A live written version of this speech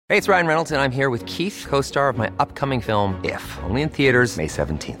Hey, it's Ryan Reynolds, and I'm here with Keith, co-star of my upcoming film, If, only in theaters May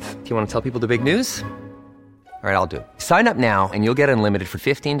 17th. Do you want to tell people the big news? All right, I'll do it. Sign up now and you'll get unlimited for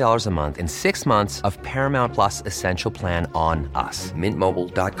 $15 a month and 6 months of Paramount Plus Essential Plan on us.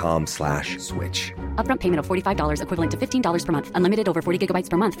 MintMobile.com/switch. Upfront payment of $45 equivalent to $15 per month. Unlimited over 40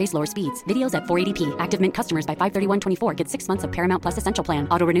 gigabytes per month. Face lower speeds. Videos at 480p. Active Mint customers by 531.24 get 6 months of Paramount Plus Essential Plan.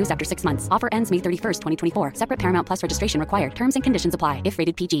 Auto renews after 6 months. Offer ends May 31st, 2024. Separate Paramount Plus registration required. Terms and conditions apply if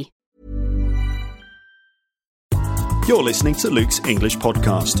rated PG. You're listening to Luke's English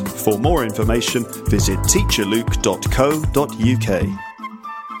Podcast. For more information, visit teacherluke.co.uk.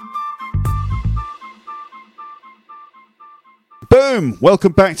 Boom!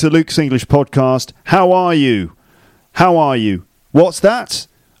 Welcome back to Luke's English Podcast. How are you? How are you? What's that?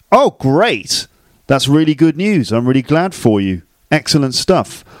 Oh, great! That's really good news. I'm really glad for you. Excellent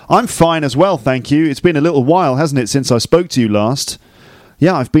stuff. I'm fine as well, thank you. It's been a little while, hasn't it, since I spoke to you last?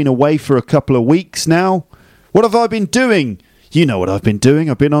 Yeah, I've been away for a couple of weeks now. What have I been doing? You know what I've been doing.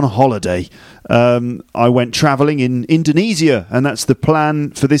 I've been on a holiday. I went travelling in Indonesia, and that's the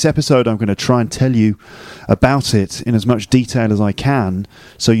plan for this episode. I'm going to try and tell you about it in as much detail as I can,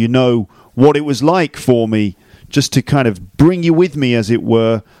 so you know what it was like for me, just to kind of bring you with me, as it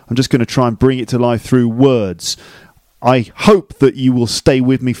were. I'm just going to try and bring it to life through words. I hope that you will stay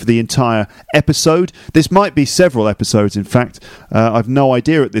with me for the entire episode. This might be several episodes, in fact. I've no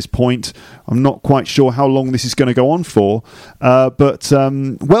idea at this point. I'm not quite sure how long this is going to go on for. But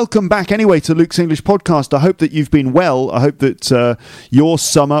welcome back anyway to Luke's English Podcast. I hope that you've been well. I hope that your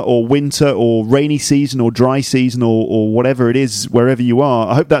summer or winter or rainy season or dry season or whatever it is, wherever you are,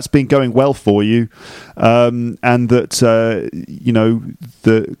 I hope that's been going well for you. And that, you know,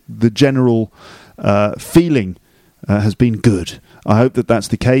 the general feeling has been good. I hope that that's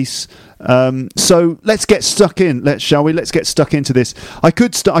the case. So let's get stuck in. Shall we? Let's get stuck into this. I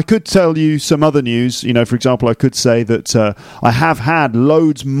could tell you some other news. You know, for example, I could say that I have had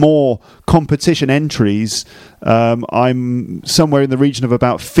loads more competition entries. I'm somewhere in the region of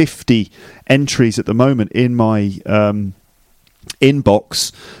about 50 entries at the moment in my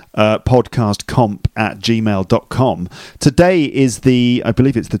inbox. Podcastcomp@gmail.com. Today is I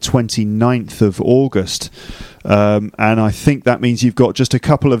believe it's the 29th of August, and I think that means you've got just a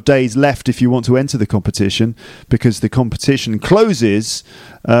couple of days left if you want to enter the competition, because the competition closes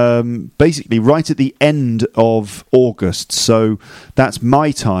basically right at the end of August. So that's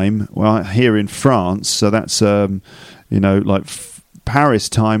my time, well, here in France. So that's like Paris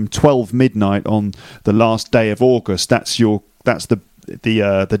time, 12 midnight on the last day of August. That's the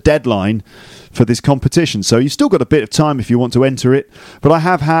deadline for this competition. So you've still got a bit of time if you want to enter it. But I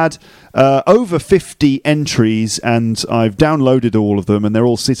have had over 50 entries, and I've downloaded all of them, and they're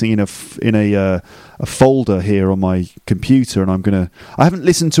all sitting in a folder here on my computer. And I haven't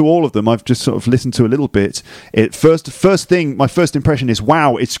listened to all of them. I've just sort of listened to a little bit. First thing, my first impression is,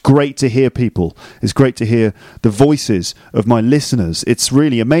 wow, it's great to hear people. It's great to hear the voices of my listeners. It's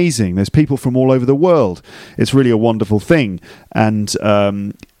really amazing. There's people from all over the world. It's really a wonderful thing. And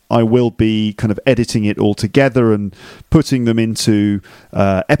I will be kind of editing it all together and putting them into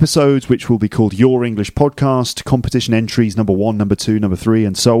episodes, which will be called Your English Podcast, competition entries, number 1, number 2, number 3,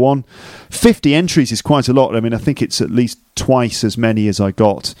 and so on. 50 entries is quite a lot. I mean, I think it's at least twice as many as I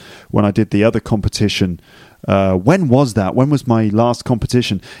got when I did the other competition. When was that? When was my last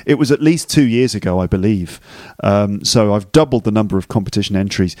competition? It was at least 2 years ago, I believe. So I've doubled the number of competition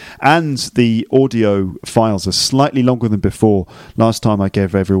entries, and the audio files are slightly longer than before. Last time I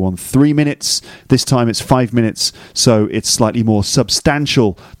gave everyone 3 minutes. This time it's 5 minutes, so it's slightly more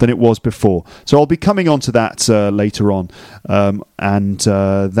substantial than it was before. So I'll be coming on to that later on, and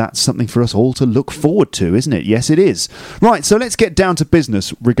that's something for us all to look forward to, isn't it? Yes, it is. Right, so let's get down to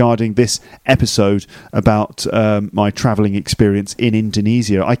business regarding this episode about my travelling experience in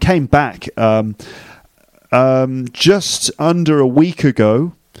Indonesia. I came back just under a week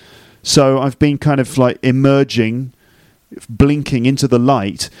ago, so I've been kind of like emerging, blinking into the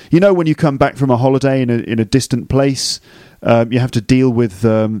light. You know, when you come back from a holiday in a distant place, you have to deal with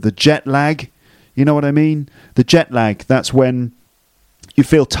the jet lag. You know what I mean? The jet lag, that's when you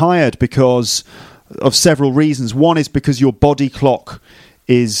feel tired because of several reasons. One is because your body clock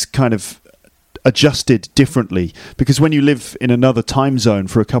is kind of adjusted differently, because when you live in another time zone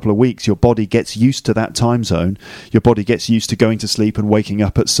for a couple of weeks, your body gets used to that time zone. Your body gets used to going to sleep and waking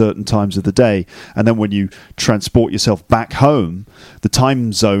up at certain times of the day, and then when you transport yourself back home, the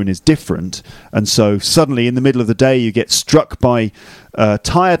time zone is different, and so suddenly in the middle of the day you get struck by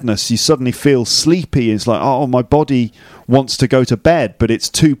tiredness. You suddenly feel sleepy. It's like, oh, my body wants to go to bed, but it's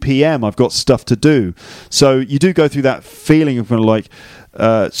 2 p.m. I've got stuff to do. So you do go through that feeling of kind of like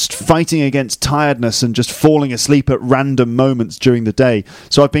fighting against tiredness and just falling asleep at random moments during the day.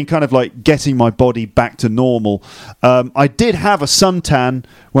 So I've been kind of like getting my body back to normal. I did have a suntan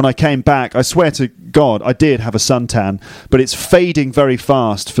when I came back. I swear to God, I did have a suntan, but it's fading very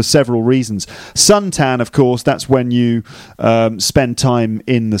fast for several reasons. Suntan, of course, that's when you spend time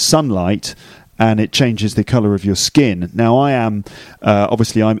in the sunlight and it changes the colour of your skin. Now, I am,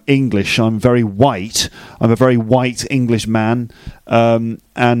 obviously, I'm English. I'm very white. I'm a very white English man.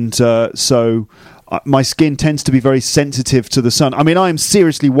 So my skin tends to be very sensitive to the sun. I mean, I am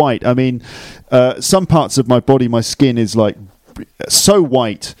seriously white. I mean, some parts of my body, my skin is like so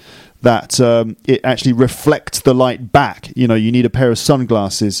white that it actually reflects the light back. You know, you need a pair of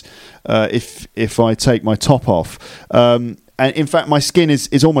sunglasses if I take my top off. And in fact, my skin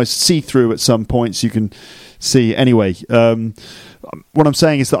is almost see-through at some points. You can see. Anyway, what I'm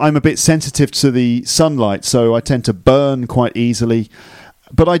saying is that I'm a bit sensitive to the sunlight, so I tend to burn quite easily.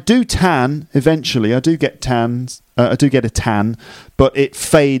 But I do tan eventually. I do get tans. I do get a tan, but it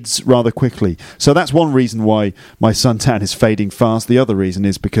fades rather quickly. So that's one reason why my suntan is fading fast. The other reason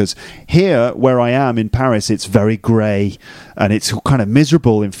is because here, where I am in Paris, it's very grey and it's kind of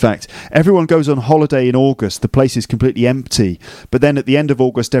miserable, in fact. Everyone goes on holiday in August. The place is completely empty. But then at the end of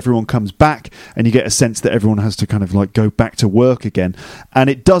August, everyone comes back and you get a sense that everyone has to kind of like go back to work again. And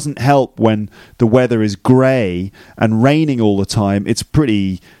it doesn't help when the weather is grey and raining all the time. It's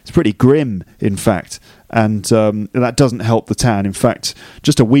pretty grim, in fact. And that doesn't help the tan. In fact,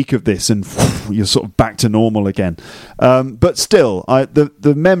 just a week of this and you're sort of back to normal again. But still,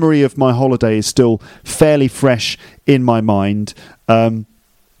 the memory of my holiday is still fairly fresh in my mind.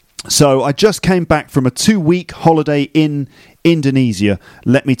 So I just came back from a 2-week holiday in Indonesia.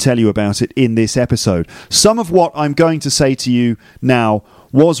 Let me tell you about it in this episode. Some of what I'm going to say to you now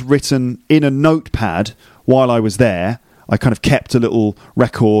was written in a notepad while I was there. I kind of kept a little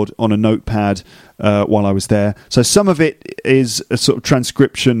record on a notepad while I was there. So some of it is a sort of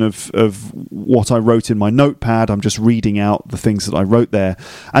transcription of what I wrote in my notepad. I'm just reading out the things that I wrote there.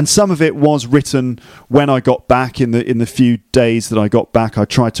 And some of it was written when I got back in the few days that I got back. I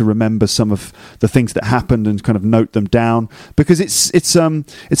tried to remember some of the things that happened and kind of note them down, because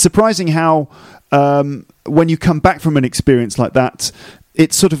it's surprising how when you come back from an experience like that,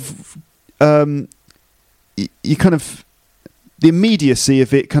 it's sort of you kind of, the immediacy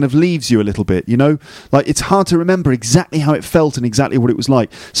of it kind of leaves you a little bit, you know? Like, it's hard to remember exactly how it felt and exactly what it was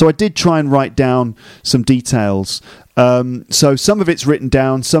like. So I did try and write down some details. So some of it's written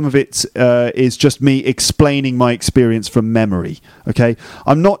down, some of it is just me explaining my experience from memory, okay?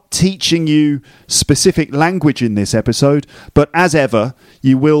 I'm not teaching you specific language in this episode, but as ever,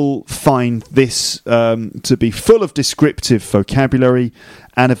 you will find this to be full of descriptive vocabulary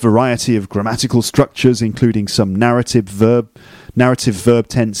and a variety of grammatical structures, including some narrative verb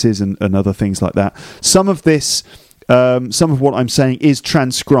tenses and other things like that. Some of this, some of what I'm saying is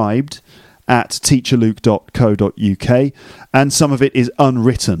transcribed at teacherluke.co.uk, and some of it is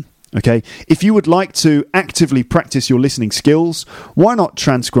unwritten. Okay, if you would like to actively practice your listening skills, why not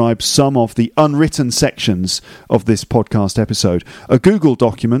transcribe some of the unwritten sections of this podcast episode? A Google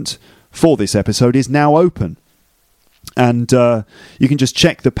document for this episode is now open, and you can just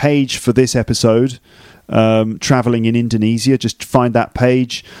check the page for this episode, traveling in Indonesia. Just find that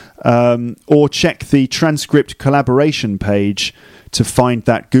page, or check the transcript collaboration page to find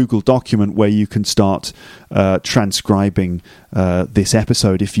that Google document where you can start transcribing this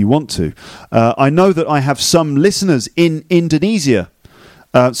episode if you want to. I know that I have some listeners in Indonesia,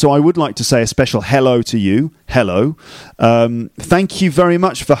 so I would like to say a special hello to you. Hello. Thank you very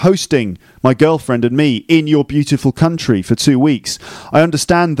much for hosting my girlfriend and me in your beautiful country for 2 weeks. I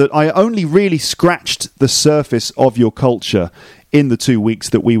understand that I only really scratched the surface of your culture in the 2 weeks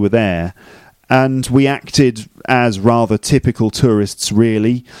that we were there, and we acted as rather typical tourists,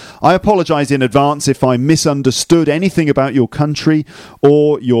 really. I apologise in advance if I misunderstood anything about your country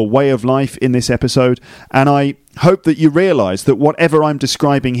or your way of life in this episode, and I hope that you realise that whatever I'm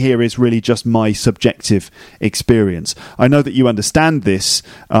describing here is really just my subjective experience. I know that you understand this.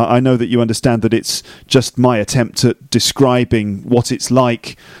 I know that you understand that it's just my attempt at describing what it's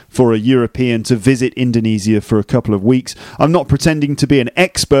like for a European to visit Indonesia for a couple of weeks. I'm not pretending to be an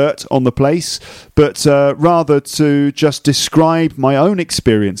expert on the place, but rather to just describe my own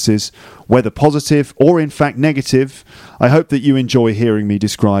experiences, whether positive or in fact negative. I hope that you enjoy hearing me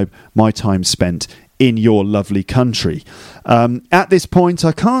describe my time spent in your lovely country. At this point,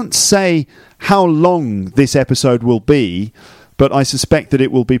 I can't say how long this episode will be, but I suspect that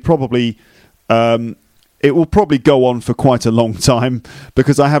it will be probably go on for quite a long time,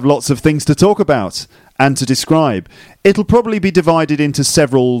 because I have lots of things to talk about. and to describe. It'll probably be divided into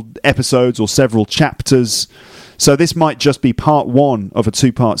several episodes or several chapters, so this might just be part one of a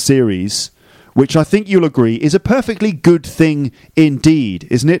two-part series, which I think you'll agree is a perfectly good thing indeed,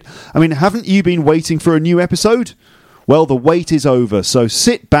 isn't it? I mean, haven't you been waiting for a new episode? Well, the wait is over, so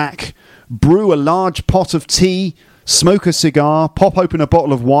sit back, brew a large pot of tea, smoke a cigar, pop open a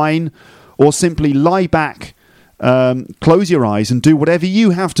bottle of wine, or simply lie back, close your eyes and do whatever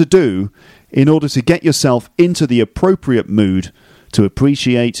you have to do in order to get yourself into the appropriate mood to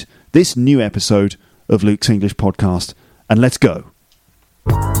appreciate this new episode of Luke's English Podcast. And let's go.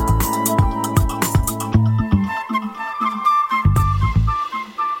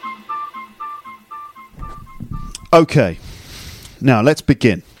 Okay, now let's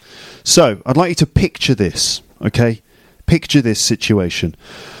begin. So, I'd like you to picture this, okay? Picture this situation.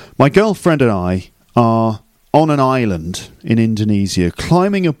 My girlfriend and I are on an island in Indonesia,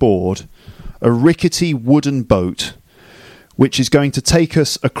 climbing aboard a rickety wooden boat, which is going to take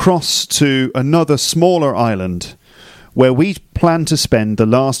us across to another smaller island, where we plan to spend the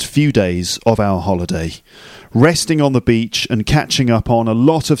last few days of our holiday, resting on the beach and catching up on a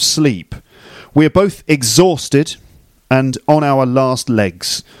lot of sleep. We're both exhausted and on our last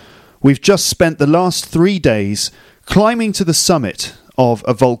legs. We've just spent the last 3 days climbing to the summit of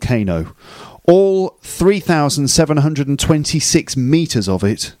a volcano, all 3,726 metres of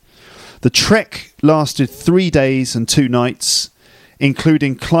it. The trek lasted 3 days and 2 nights,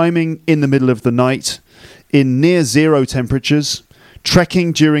 including climbing in the middle of the night in near zero temperatures,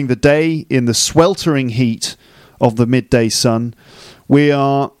 trekking during the day in the sweltering heat of the midday sun. We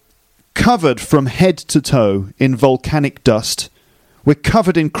are covered from head to toe in volcanic dust. We're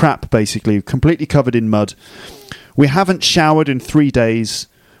covered in crap, basically, completely covered in mud. We haven't showered in 3 days.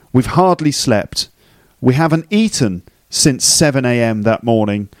 We've hardly slept. We haven't eaten since 7 a.m. that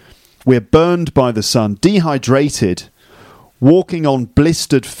morning. We're burned by the sun, dehydrated, walking on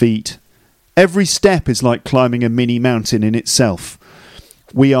blistered feet. Every step is like climbing a mini mountain in itself.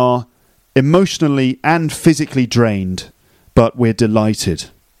 We are emotionally and physically drained, but we're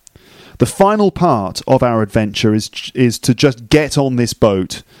delighted. The final part of our adventure is to just get on this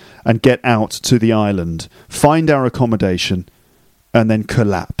boat and get out to the island, find our accommodation, and then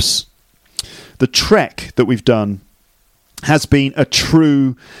collapse. The trek that we've done has been a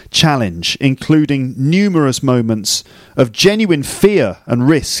true challenge, including numerous moments of genuine fear and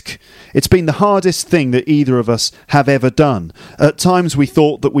risk. It's been the hardest thing that either of us have ever done. At times we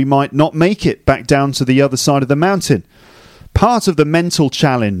thought that we might not make it back down to the other side of the mountain. Part of the mental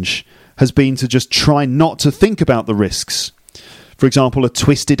challenge has been to just try not to think about the risks. For example, a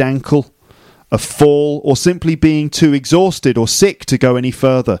twisted ankle, a fall, or simply being too exhausted or sick to go any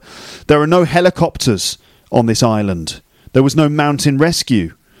further. There are no helicopters on this island. There was no mountain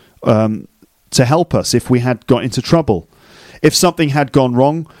rescue to help us if we had got into trouble. If something had gone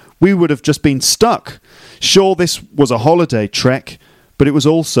wrong, we would have just been stuck. Sure, this was a holiday trek, but it was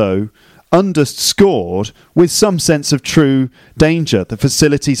also underscored with some sense of true danger. The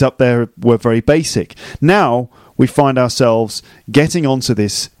facilities up there were very basic. Now we find ourselves getting onto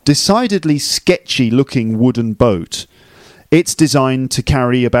this decidedly sketchy looking wooden boat. It's designed to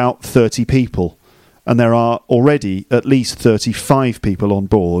carry about 30 people, and there are already at least 35 people on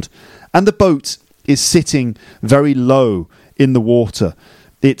board, and the boat is sitting very low in the water.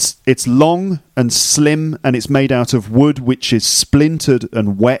 It's long and slim, and it's made out of wood which is splintered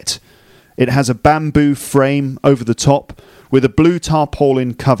and wet. It has a bamboo frame over the top with a blue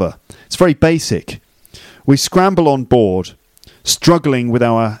tarpaulin cover. It's very basic. We scramble on board, struggling with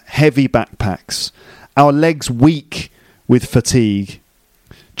our heavy backpacks, our legs weak with fatigue.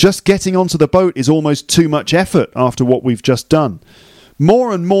 Just getting onto the boat is almost too much effort after what we've just done.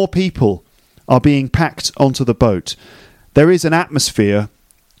 More and more people are being packed onto the boat. There is an atmosphere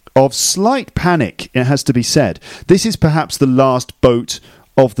of slight panic, it has to be said. This is perhaps the last boat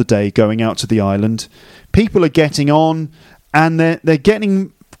of the day going out to the island. People are getting on, and they're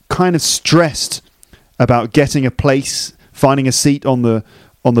getting kind of stressed about getting a place, finding a seat on the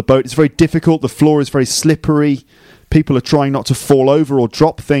boat. It's very difficult. The floor is very slippery. People are trying not to fall over or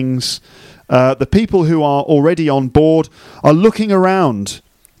drop things. The people who are already on board are looking around,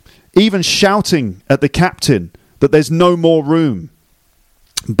 even shouting at the captain that there's no more room.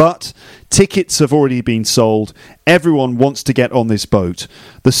 But tickets have already been sold. Everyone wants to get on this boat.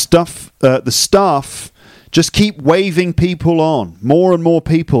 The staff just keep waving people on. More and more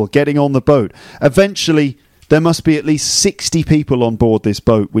people getting on the boat. Eventually, there must be at least 60 people on board this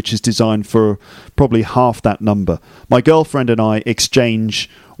boat, which is designed for probably half that number. My girlfriend and I exchange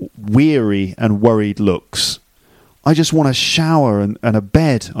weary and worried looks. I just want a shower and a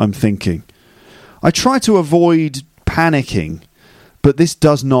bed, I'm thinking. I try to avoid panicking, but this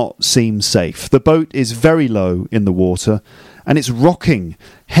does not seem safe. The boat is very low in the water, and it's rocking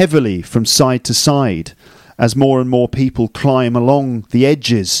heavily from side to side as more and more people climb along the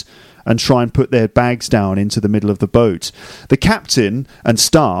edges and try and put their bags down into the middle of the boat. The captain and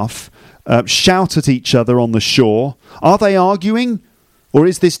staff shout at each other on the shore. Are they arguing, or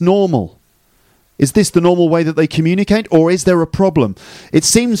is this normal? Is this the normal way that they communicate, or is there a problem? It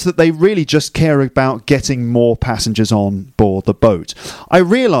seems that they really just care about getting more passengers on board the boat. I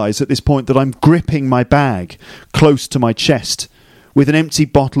realise at this point that I'm gripping my bag close to my chest with an empty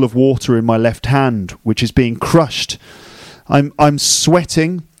bottle of water in my left hand, which is being crushed. I'm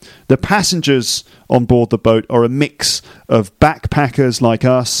sweating. The passengers on board the boat are a mix of backpackers like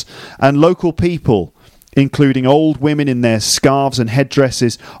us and local people, including old women in their scarves and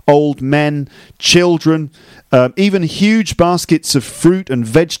headdresses, old men, children, even huge baskets of fruit and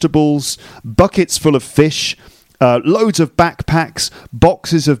vegetables, buckets full of fish, loads of backpacks,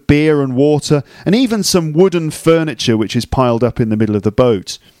 boxes of beer and water, and even some wooden furniture which is piled up in the middle of the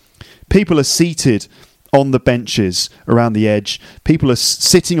boat. People are seated on the benches around the edge. People are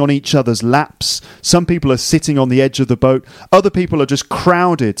sitting on each other's laps. Some people are sitting on the edge of the boat. Other people are just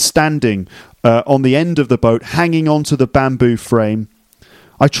crowded, standing on the end of the boat, hanging onto the bamboo frame.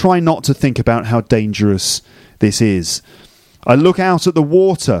 I try not to think about how dangerous this is. I look out at the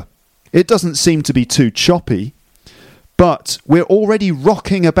water. It doesn't seem to be too choppy, but we're already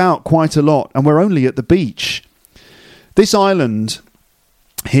rocking about quite a lot, and we're only at the beach. This island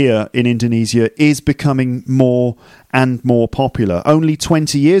here in Indonesia is becoming more and more popular. Only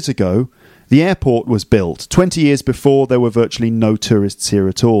 20 years ago, the airport was built. 20 years before, there were virtually no tourists here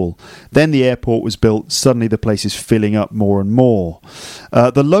at all. Then the airport was built. Suddenly the place is filling up more and more.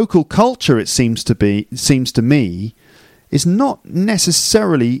 The local culture, it seems to me, is not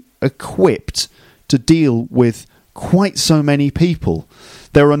necessarily equipped to deal with quite so many people.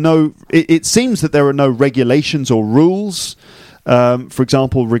 It seems that there are no regulations or rules, for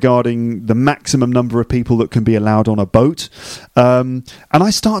example, regarding the maximum number of people that can be allowed on a boat. And I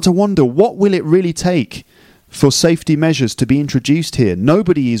start to wonder, what will it really take for safety measures to be introduced here?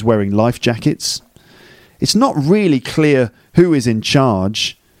 Nobody is wearing life jackets. It's not really clear who is in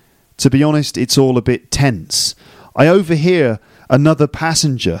charge. To be honest, it's all a bit tense. I overhear another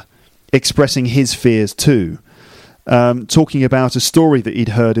passenger expressing his fears too, talking about a story that he'd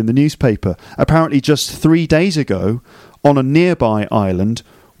heard in the newspaper. Apparently just 3 days ago, on a nearby island,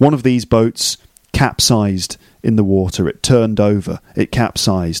 one of these boats capsized in the water. It turned over, it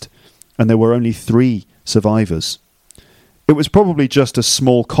capsized, and there were only 3 survivors. It was probably just a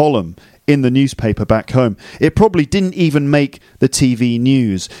small column in the newspaper back home. It probably didn't even make the TV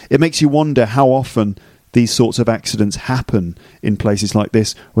news. It makes you wonder how often these sorts of accidents happen in places like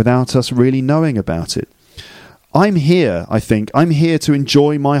this without us really knowing about it. I'm here to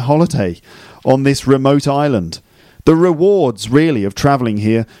enjoy my holiday on this remote island. The rewards, really, of travelling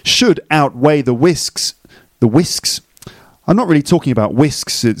here should outweigh the whisks. The whisks? I'm not really talking about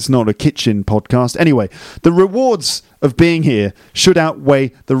whisks. It's not a kitchen podcast. Anyway, the rewards of being here should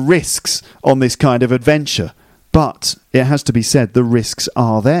outweigh the risks on this kind of adventure. But it has to be said, the risks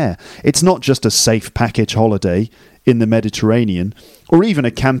are there. It's not just a safe package holiday in the Mediterranean, or even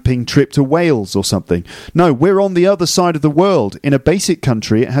a camping trip to Wales or something. No, we're on the other side of the world, in a basic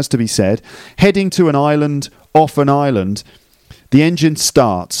country, it has to be said, heading to an island, off an island. The engine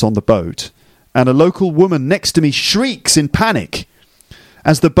starts on the boat, and a local woman next to me shrieks in panic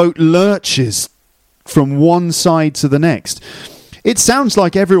as the boat lurches from one side to the next. It sounds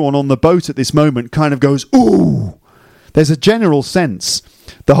like everyone on the boat at this moment kind of goes, ooh! There's a general sense.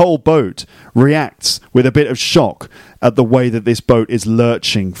 The whole boat reacts with a bit of shock at the way that this boat is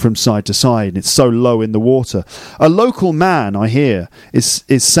lurching from side to side. It's so low in the water. A local man, I hear, is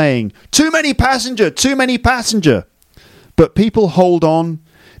saying, too many passenger! But people hold on.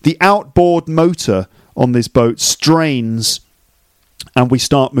 The outboard motor on this boat strains, and we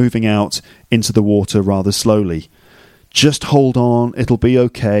start moving out into the water rather slowly. Just hold on, it'll be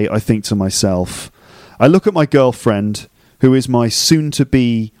okay, I think to myself. I look at my girlfriend, who is my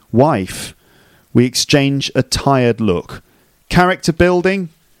soon-to-be wife. We exchange a tired look. Character building?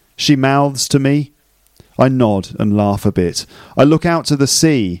 She mouths to me. I nod and laugh a bit. I look out to the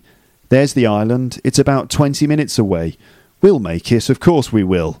sea. There's the island. It's about 20 minutes away. We'll make it, of course we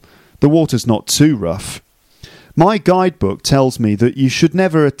will. The water's not too rough. My guidebook tells me that you should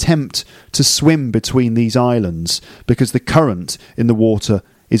never attempt to swim between these islands because the current in the water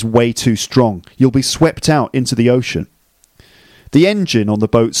is way too strong. You'll be swept out into the ocean. The engine on the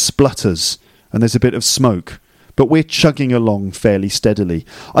boat splutters and there's a bit of smoke, but we're chugging along fairly steadily.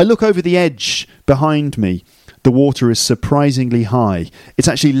 I look over the edge behind me. The water is surprisingly high. It's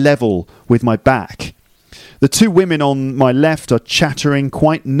actually level with my back. The two women on my left are chattering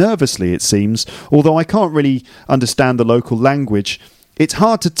quite nervously, it seems, although I can't really understand the local language. It's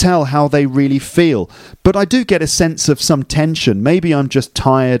hard to tell how they really feel, but I do get a sense of some tension. Maybe I'm just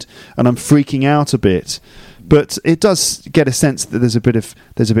tired and I'm freaking out a bit. But it does get a sense that there's a bit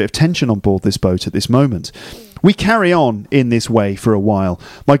of tension on board this boat at this moment. We carry on in this way for a while.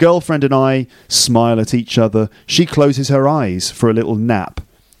 My girlfriend and I smile at each other. She closes her eyes for a little nap.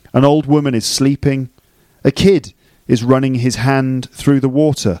 An old woman is sleeping. A kid is running his hand through the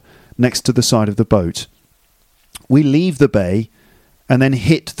water next to the side of the boat. We leave the bay and then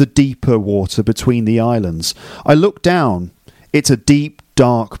hit the deeper water between the islands. I look down. It's a deep,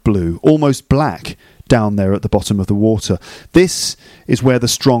 dark blue, almost black, down there at the bottom of the water. This is where the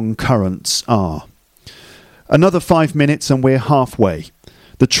strong currents are. Another 5 minutes and we're halfway.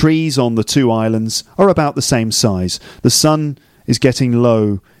 The trees on the two islands are about the same size. The sun is getting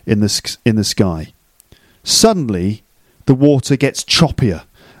low in the sky. Suddenly, the water gets choppier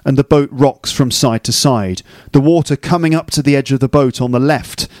and the boat rocks from side to side, the water coming up to the edge of the boat on the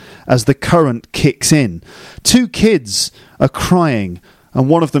left as the current kicks in. Two kids are crying and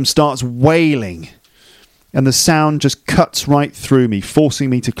one of them starts wailing, and the sound just cuts right through me, forcing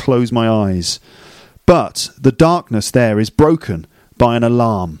me to close my eyes. But the darkness there is broken by an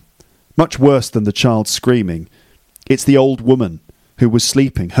alarm, much worse than the child screaming. It's the old woman who was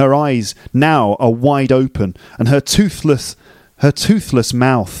sleeping. Her eyes now are wide open, and her toothless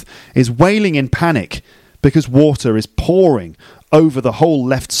mouth is wailing in panic because water is pouring over the whole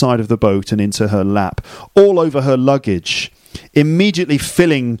left side of the boat and into her lap, all over her luggage, immediately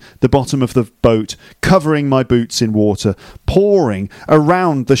filling the bottom of the boat, covering my boots in water, pouring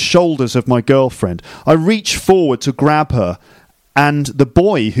around the shoulders of my girlfriend. I reach forward to grab her, and the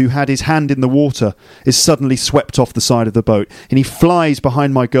boy who had his hand in the water is suddenly swept off the side of the boat, and he flies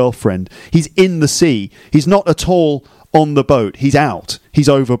behind my girlfriend. He's in the sea. He's not at all on the boat. He's out. He's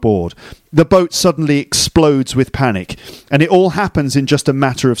overboard. The boat suddenly explodes with panic, and it all happens in just a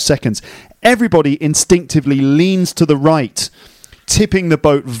matter of seconds. Everybody instinctively leans to the right, tipping the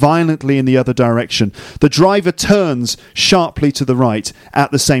boat violently in the other direction. The driver turns sharply to the right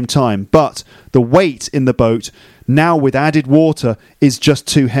at the same time, but the weight in the boat, now with added water, is just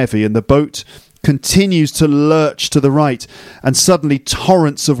too heavy, and the boat continues to lurch to the right, and suddenly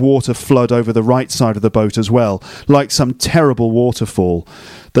torrents of water flood over the right side of the boat as well, like some terrible waterfall.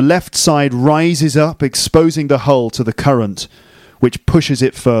 The left side rises up, exposing the hull to the current, which pushes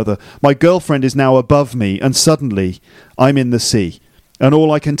it further. My girlfriend is now above me, and suddenly I'm in the sea, and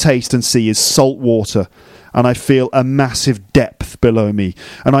all I can taste and see is salt water, and I feel a massive depth below me,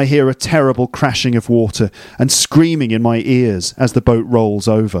 and I hear a terrible crashing of water and screaming in my ears as the boat rolls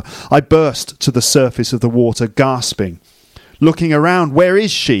over. I burst to the surface of the water, gasping, looking around. Where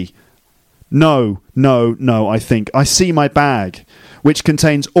is she? No, I think. I see my bag, which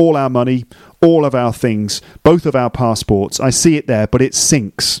contains all our money, all of our things, both of our passports. I see it there, but it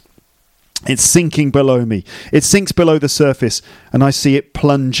sinks. It's sinking below me. It sinks below the surface, and I see it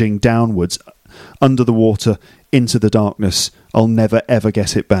plunging downwards under the water into the darkness. I'll never ever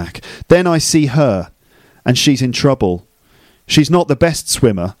get it back. Then I see her, and she's in trouble. She's not the best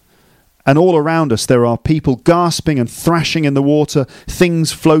swimmer, and all around us there are people gasping and thrashing in the water,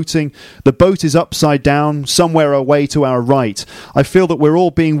 things floating. The boat is upside down, somewhere away to our right. I feel that we're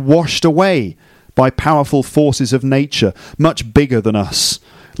all being washed away by powerful forces of nature, much bigger than us,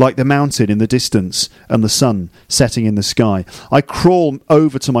 like the mountain in the distance and the sun setting in the sky. I crawl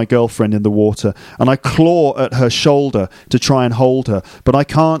over to my girlfriend in the water, and I claw at her shoulder to try and hold her, but I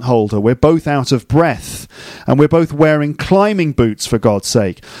can't hold her. We're both out of breath, and we're both wearing climbing boots, for God's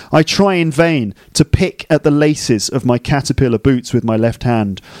sake. I try in vain to pick at the laces of my caterpillar boots with my left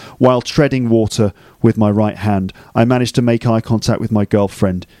hand, while treading water with my right hand. I manage to make eye contact with my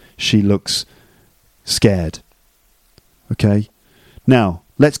girlfriend. She looks scared. Okay? Now,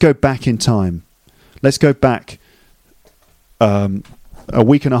 let's go back in time. Let's go back a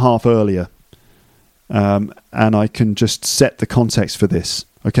week and a half earlier, and I can just set the context for this,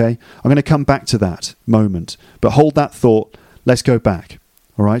 okay? I'm going to come back to that moment, but hold that thought. Let's go back,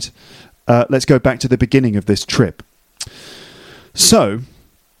 all right? Let's go back to the beginning of this trip. So,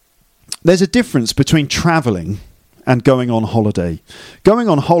 there's a difference between travelling and going on holiday. Going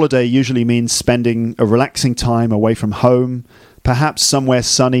on holiday usually means spending a relaxing time away from home, perhaps somewhere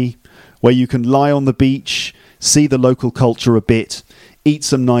sunny, where you can lie on the beach, see the local culture a bit, eat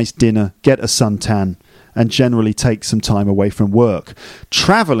some nice dinner, get a suntan, and generally take some time away from work.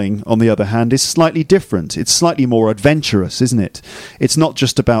 Travelling, on the other hand, is slightly different. It's slightly more adventurous, isn't it? It's not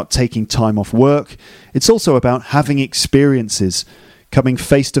just about taking time off work. It's also about having experiences, coming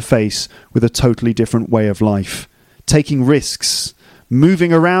face to face with a totally different way of life, taking risks,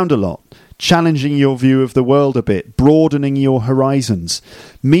 moving around a lot, challenging your view of the world a bit, broadening your horizons,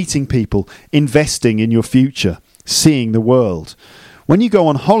 meeting people, investing in your future, seeing the world. When you go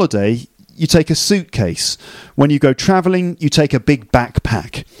on holiday, you take a suitcase. When you go travelling, you take a big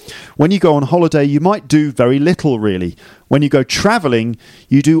backpack. When you go on holiday, you might do very little, really. When you go travelling,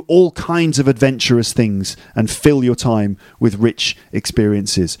 you do all kinds of adventurous things and fill your time with rich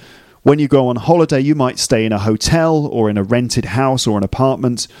experiences. When you go on holiday, you might stay in a hotel or in a rented house or an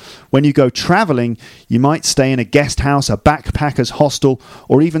apartment. When you go travelling, you might stay in a guest house, a backpacker's hostel,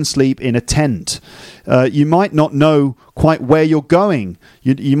 or even sleep in a tent. You might not know quite where you're going.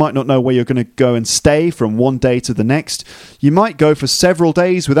 You might not know where you're going to go and stay from one day to the next. You might go for several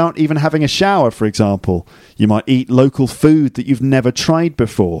days without even having a shower, for example. You might eat local food that you've never tried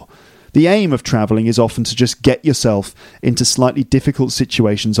before. The aim of travelling is often to just get yourself into slightly difficult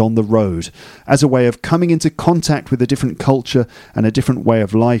situations on the road as a way of coming into contact with a different culture and a different way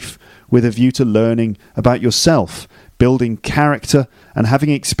of life with a view to learning about yourself, building character and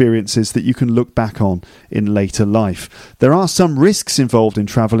having experiences that you can look back on in later life. There are some risks involved in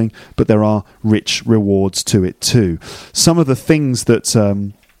travelling, but there are rich rewards to it too. Some of the things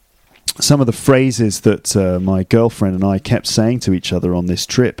that... Some of the phrases that my girlfriend and I kept saying to each other on this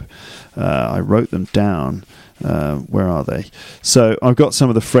trip, I wrote them down. Where are they? So I've got some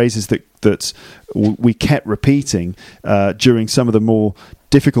of the phrases that we kept repeating during some of the more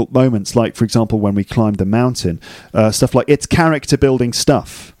difficult moments, like, for example, when we climbed the mountain. Stuff like, it's character building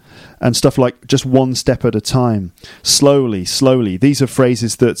stuff. And stuff like, just one step at a time, slowly, slowly. These are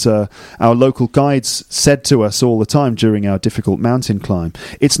phrases that our local guides said to us all the time during our difficult mountain climb.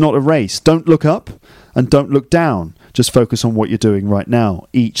 It's not a race. Don't look up and don't look down. Just focus on what you're doing right now.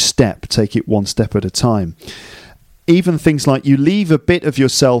 Each step, take it one step at a time. Even things like, you leave a bit of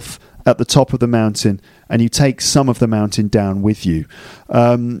yourself at the top of the mountain and you take some of the mountain down with you.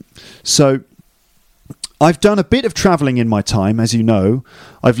 So I've done a bit of travelling in my time, as you know.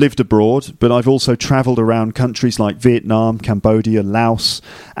 I've lived abroad, but I've also travelled around countries like Vietnam, Cambodia, Laos,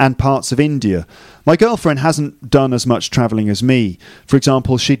 and parts of India. My girlfriend hasn't done as much travelling as me. For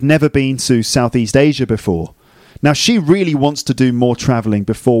example, she'd never been to Southeast Asia before. Now, she really wants to do more travelling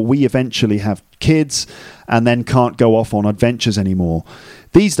before we eventually have kids and then can't go off on adventures anymore.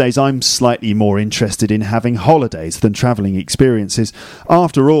 These days, I'm slightly more interested in having holidays than travelling experiences.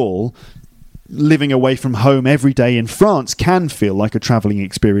 After all, living away from home every day in France can feel like a travelling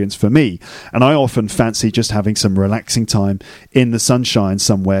experience for me, and I often fancy just having some relaxing time in the sunshine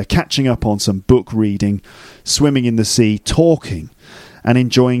somewhere, catching up on some book reading, swimming in the sea, talking, and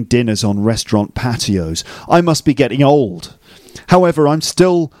enjoying dinners on restaurant patios. I must be getting old. However, I'm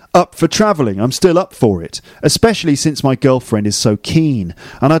still up for travelling. I'm still up for it, especially since my girlfriend is so keen,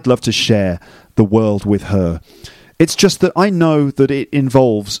 and I'd love to share the world with her. It's just that I know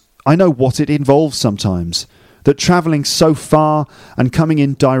what it involves sometimes, that travelling so far and coming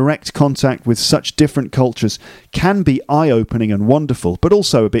in direct contact with such different cultures can be eye-opening and wonderful, but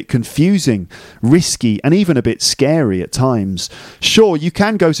also a bit confusing, risky, and even a bit scary at times. Sure, you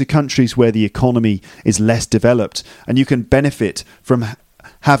can go to countries where the economy is less developed and you can benefit from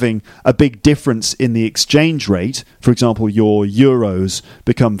having a big difference in the exchange rate. For example, your euros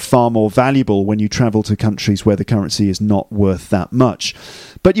become far more valuable when you travel to countries where the currency is not worth that much.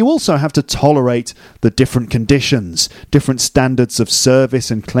 But you also have to tolerate the different conditions, different standards of service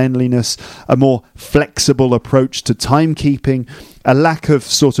and cleanliness, a more flexible approach to timekeeping, a lack of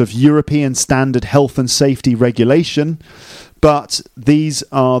sort of European standard health and safety regulation. But these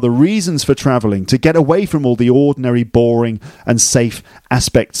are the reasons for travelling, to get away from all the ordinary, boring and safe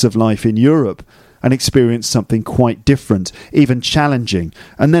aspects of life in Europe and experience something quite different, even challenging,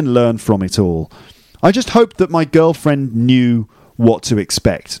 and then learn from it all. I just hoped that my girlfriend knew what to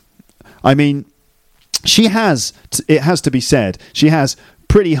expect. I mean, it has to be said, she has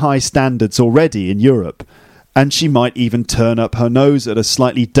pretty high standards already in Europe. And she might even turn up her nose at a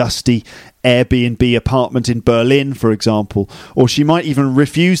slightly dusty Airbnb apartment in Berlin, for example. Or she might even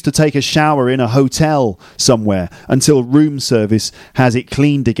refuse to take a shower in a hotel somewhere until room service has it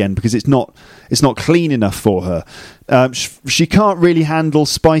cleaned again, because it's not clean enough for her. She can't really handle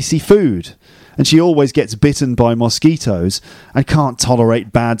spicy food. And she always gets bitten by mosquitoes and can't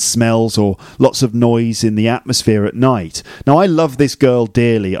tolerate bad smells or lots of noise in the atmosphere at night. Now, I love this girl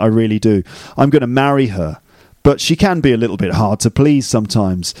dearly, I really do. I'm going to marry her. But she can be a little bit hard to please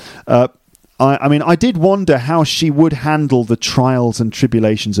sometimes. I mean, I did wonder how she would handle the trials and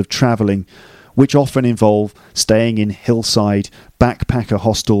tribulations of travelling, which often involve staying in hillside backpacker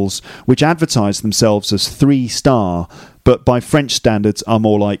hostels, which advertise themselves as 3-star, but by French standards are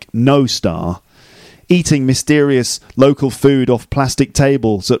more like no star. Eating mysterious local food off plastic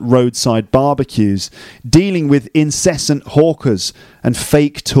tables at roadside barbecues, dealing with incessant hawkers and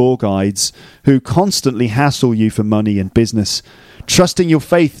fake tour guides who constantly hassle you for money and business, trusting your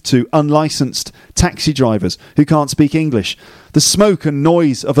faith to unlicensed taxi drivers who can't speak English, the smoke and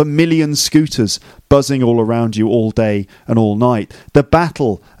noise of a million scooters buzzing all around you all day and all night, the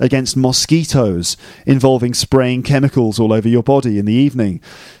battle against mosquitoes involving spraying chemicals all over your body in the evening,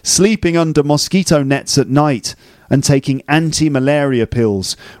 sleeping under mosquito nets at night and taking anti-malaria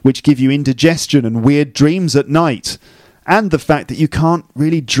pills which give you indigestion and weird dreams at night, and the fact that you can't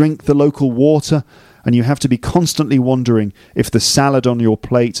really drink the local water and you have to be constantly wondering if the salad on your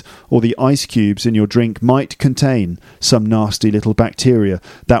plate or the ice cubes in your drink might contain some nasty little bacteria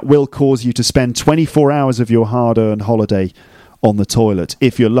that will cause you to spend 24 hours of your hard-earned holiday on the toilet,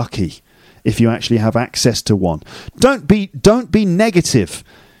 if you're lucky, if you actually have access to one. Don't be negative,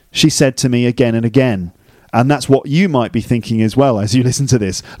 she said to me again and again. And that's what you might be thinking as well as you listen to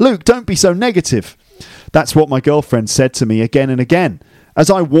this. Luke, don't be so negative. That's what my girlfriend said to me again and again, as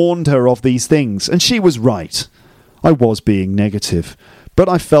I warned her of these things, and she was right. I was being negative, but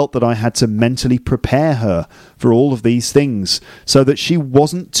I felt that I had to mentally prepare her for all of these things so that she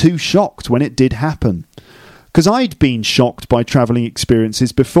wasn't too shocked when it did happen. Because I'd been shocked by travelling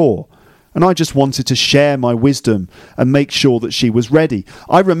experiences before, and I just wanted to share my wisdom and make sure that she was ready.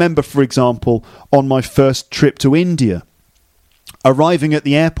 I remember, for example, on my first trip to India, arriving at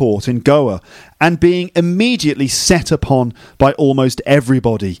the airport in Goa and being immediately set upon by almost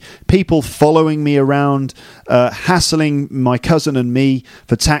everybody. People following me around, hassling my cousin and me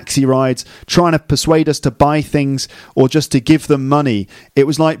for taxi rides, trying to persuade us to buy things or just to give them money. It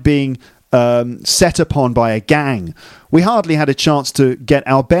was like being set upon by a gang. We hardly had a chance to get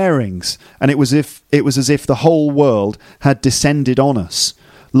our bearings, and it was as if the whole world had descended on us.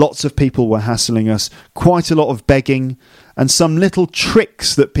 Lots of people were hassling us, quite a lot of begging, and some little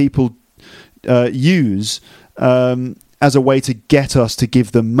tricks that people use as a way to get us to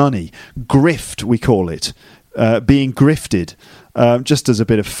give them money. Grift, we call it, being grifted, just as a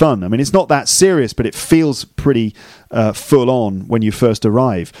bit of fun. I mean, it's not that serious, but it feels pretty full on when you first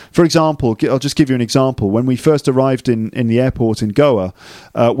arrive. For example, I'll just give you an example. When we first arrived in the airport in Goa,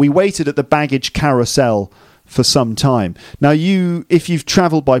 we waited at the baggage carousel for some time. Now, if you've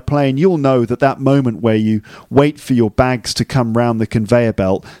travelled by plane, you'll know that moment where you wait for your bags to come round the conveyor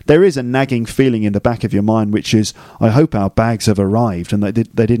belt, there is a nagging feeling in the back of your mind, which is, I hope our bags have arrived and they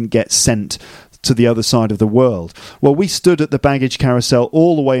didn't get sent to the other side of the world. Well, we stood at the baggage carousel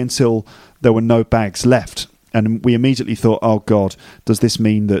all the way until there were no bags left. And we immediately thought, oh God, does this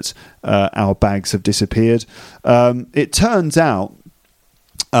mean that our bags have disappeared? It turns out,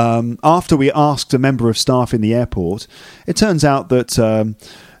 after we asked a member of staff in the airport, it turns out that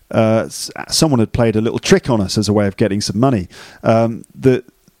someone had played a little trick on us as a way of getting some money.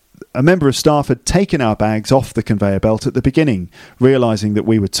 A member of staff had taken our bags off the conveyor belt at the beginning, realising that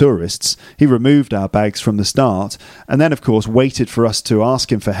we were tourists. He removed our bags from the start and then, of course, waited for us to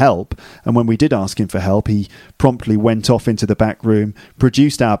ask him for help. And when we did ask him for help, he promptly went off into the back room,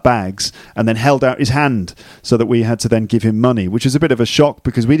 produced our bags, and then held out his hand so that we had to then give him money, which was a bit of a shock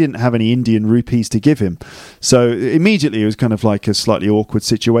because we didn't have any Indian rupees to give him. So immediately it was kind of like a slightly awkward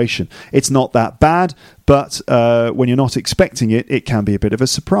situation. It's not that bad, but when you're not expecting it, it can be a bit of a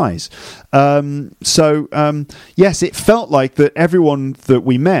surprise. Yes, it felt like that everyone that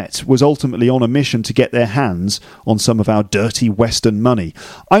we met was ultimately on a mission to get their hands on some of our dirty Western money.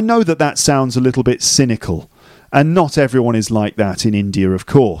 I know that sounds a little bit cynical, and not everyone is like that in India, of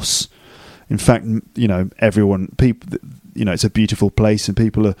course. In fact, it's a beautiful place and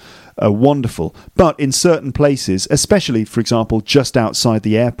people are wonderful. But in certain places, especially, for example, just outside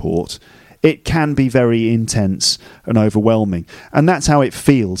the airport, it can be very intense and overwhelming. And that's how it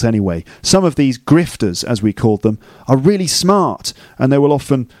feels anyway. Some of these grifters, as we called them, are really smart, and they will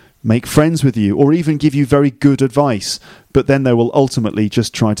often make friends with you or even give you very good advice. But then they will ultimately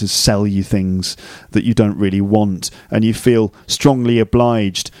just try to sell you things that you don't really want, and you feel strongly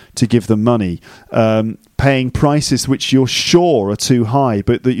obliged to give them money, paying prices which you're sure are too high,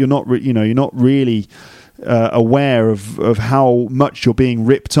 but that you're not really aware of how much you're being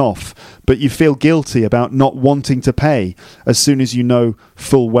ripped off, but you feel guilty about not wanting to pay as soon as you know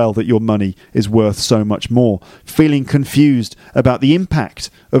full well that your money is worth so much more, feeling confused about the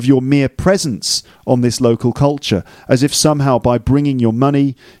impact of your mere presence on this local culture, as if somehow by bringing your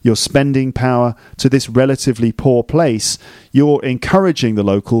money, your spending power to this relatively poor place, you're encouraging the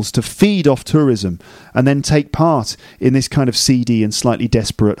locals to feed off tourism and then take part in this kind of seedy and slightly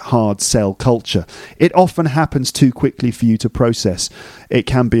desperate hard sell culture. It often happens too quickly for you to process. It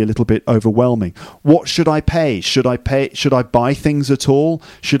can be a little bit overwhelming. What should I pay? Should I buy things at all?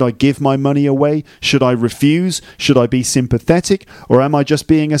 Should I give my money away? Should I refuse? Should I be sympathetic? Or am I just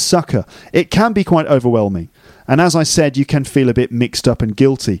being a sucker? It can be quite overwhelming. And as I said, you can feel a bit mixed up and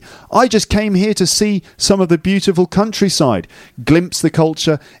guilty. I just came here to see some of the beautiful countryside, glimpse the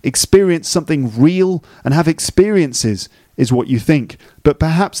culture, experience something real, and have experiences, is what you think. But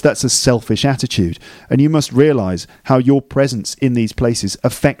perhaps that's a selfish attitude, and you must realise how your presence in these places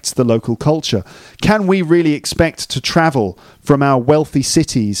affects the local culture. Can we really expect to travel from our wealthy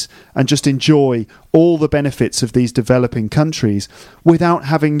cities and just enjoy all the benefits of these developing countries without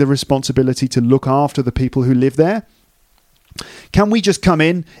having the responsibility to look after the people who live there? Can we just come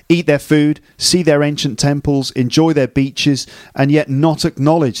in, eat their food, see their ancient temples, enjoy their beaches, and yet not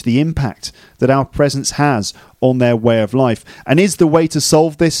acknowledge the impact that our presence has on their way of life? And is the way to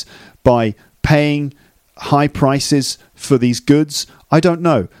solve this by paying high prices for these goods? I don't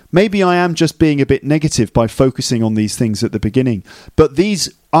know. Maybe I am just being a bit negative by focusing on these things at the beginning. But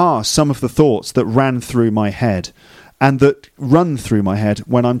these are some of the thoughts that ran through my head and that run through my head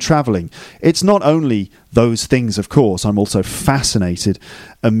when I'm travelling. It's not only those things, of course. I'm also fascinated,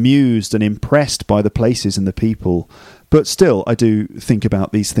 amused and impressed by the places and the people. But still, I do think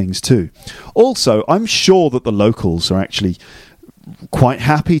about these things too. Also, I'm sure that the locals are actually quite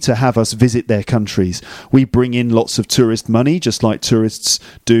happy to have us visit their countries. We bring in lots of tourist money, just like tourists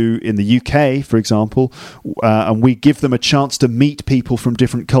do in the UK, for example, and we give them a chance to meet people from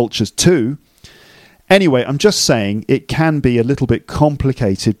different cultures too. Anyway, I'm just saying it can be a little bit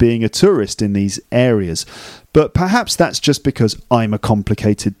complicated being a tourist in these areas. But perhaps that's just because I'm a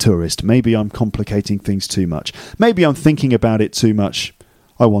complicated tourist. Maybe I'm complicating things too much. Maybe I'm thinking about it too much.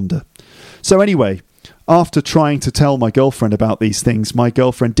 I wonder. So anyway, after trying to tell my girlfriend about these things, my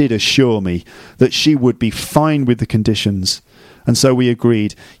girlfriend did assure me that she would be fine with the conditions. And so we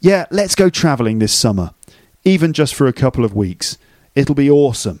agreed, yeah, let's go travelling this summer, even just for a couple of weeks. It'll be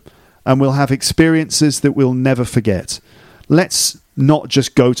awesome. And we'll have experiences that we'll never forget. Let's not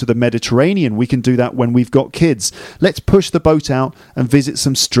just go to the Mediterranean. We can do that when we've got kids. Let's push the boat out and visit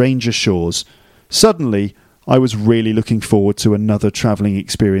some stranger shores. Suddenly, I was really looking forward to another travelling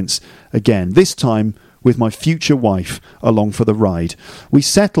experience again, this time with my future wife along for the ride. We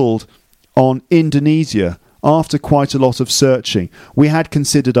settled on Indonesia after quite a lot of searching. We had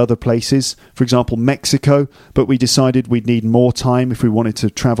considered other places, for example Mexico, but we decided we'd need more time if we wanted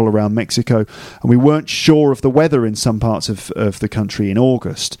to travel around Mexico, and we weren't sure of the weather in some parts of the country in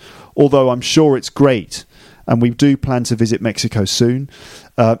August, although I'm sure it's great, and we do plan to visit Mexico soon.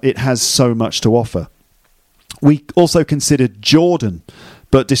 It has so much to offer. We also considered Jordan,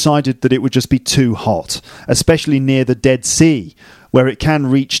 but decided that it would just be too hot, especially near the Dead Sea, where it can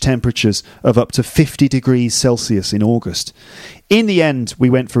reach temperatures of up to 50 degrees Celsius in August. In the end, we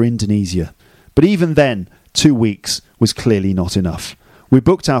went for Indonesia. But even then, 2 weeks was clearly not enough. We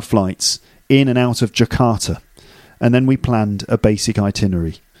booked our flights in and out of Jakarta, and then we planned a basic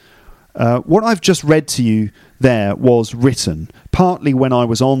itinerary. What I've just read to you there was written, partly when I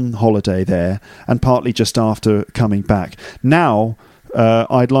was on holiday there, and partly just after coming back. Now,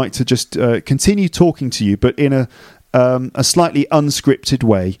 I'd like to just continue talking to you, but in a slightly unscripted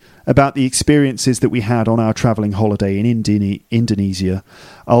way about the experiences that we had on our travelling holiday in Indonesia.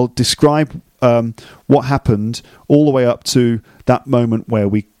 I'll describe what happened all the way up to that moment where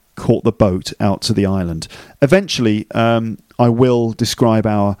we caught the boat out to the island. Eventually, I will describe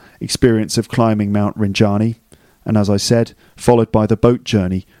our experience of climbing Mount Rinjani, and as I said, followed by the boat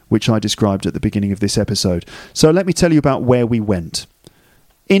journey, which I described at the beginning of this episode. So let me tell you about where we went.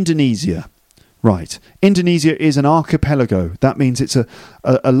 Indonesia. Right. Indonesia is an archipelago. That means it's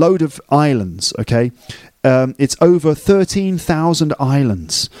a load of islands, okay? It's over 13,000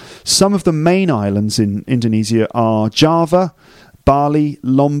 islands. Some of the main islands in Indonesia are Java, Bali,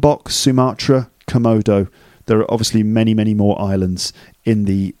 Lombok, Sumatra, Komodo. There are obviously many, many more islands in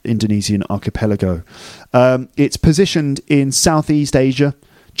the Indonesian archipelago. It's positioned in Southeast Asia,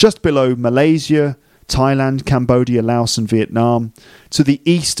 just below Malaysia, Thailand, Cambodia, Laos and Vietnam, to the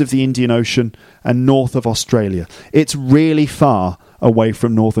east of the Indian Ocean and north of Australia. It's really far away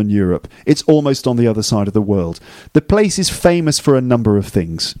from Northern Europe. It's almost on the other side of the world. The place is famous for a number of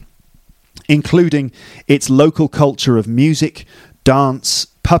things, including its local culture of music, dance,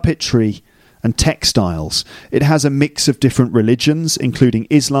 puppetry and textiles. It has a mix of different religions, including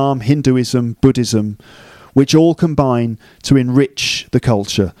Islam, Hinduism, Buddhism, which all combine to enrich the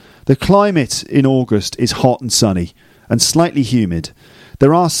culture. The climate in August is hot and sunny and slightly humid.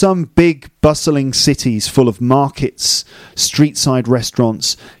 There are some big bustling cities full of markets, street-side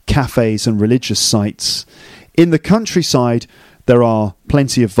restaurants, cafes and religious sites. In the countryside, there are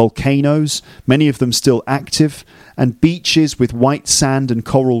plenty of volcanoes, many of them still active, and beaches with white sand and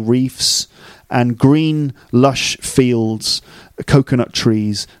coral reefs, and green, lush fields, coconut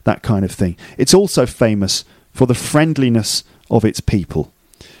trees, that kind of thing. It's also famous for the friendliness of its people.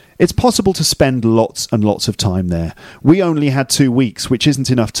 It's possible to spend lots and lots of time there. We only had 2 weeks, which isn't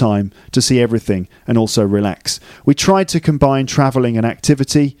enough time to see everything and also relax. We tried to combine travelling and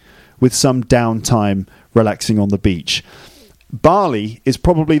activity with some downtime relaxing on the beach. Bali is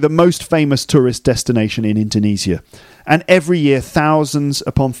probably the most famous tourist destination in Indonesia, and every year thousands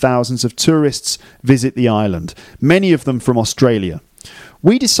upon thousands of tourists visit the island, many of them from Australia.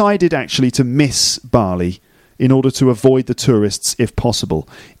 We decided actually to miss Bali in order to avoid the tourists if possible.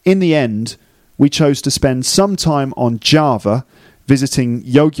 In the end, we chose to spend some time on Java, visiting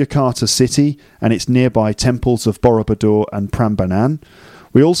Yogyakarta city and its nearby temples of Borobudur and Prambanan.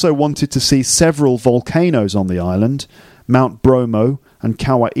 We also wanted to see several volcanoes on the island, Mount Bromo and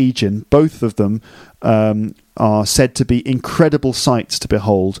Kawah Ijen. Both of them are said to be incredible sights to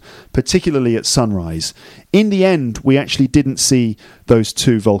behold, particularly at sunrise. In the end, we actually didn't see those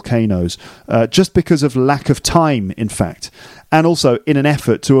two volcanoes, just because of lack of time, in fact, and also in an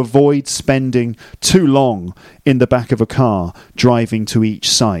effort to avoid spending too long in the back of a car driving to each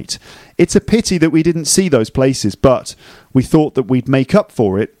site. It's a pity that we didn't see those places, but we thought that we'd make up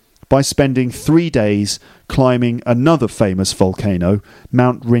for it by spending 3 days climbing another famous volcano,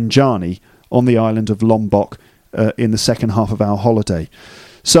 Mount Rinjani, on the island of Lombok in the second half of our holiday.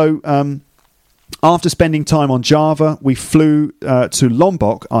 So after spending time on Java, we flew to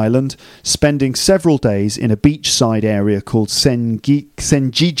Lombok Island, spending several days in a beachside area called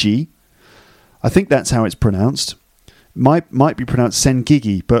Senggigi. I think that's how it's pronounced. Might be pronounced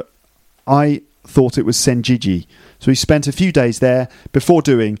Senggigi, but I thought it was Senggigi. So we spent a few days there before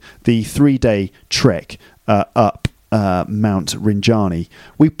doing the 3-day trek up Mount Rinjani.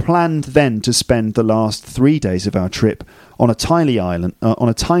 We planned then to spend the last 3 days of our trip on a tiny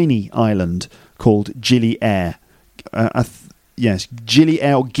island, called Gili Air. Yes, Gili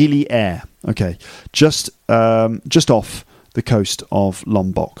Air or Gili Air. Okay, just off the coast of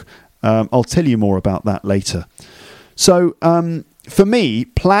Lombok. I'll tell you more about that later. So for me,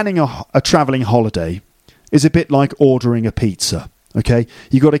 planning a travelling holiday is a bit like ordering a pizza. Okay,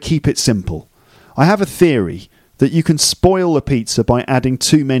 you got to keep it simple. I have a theory that you can spoil a pizza by adding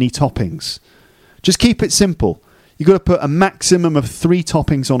too many toppings. Just keep it simple. You've got to put a maximum of 3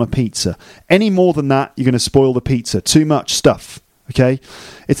 toppings on a pizza. Any more than that, you're going to spoil the pizza. Too much stuff. Okay?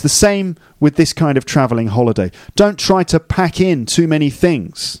 It's the same with this kind of travelling holiday. Don't try to pack in too many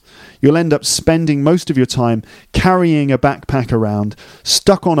things. You'll end up spending most of your time carrying a backpack around,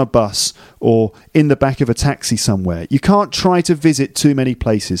 stuck on a bus or in the back of a taxi somewhere. You can't try to visit too many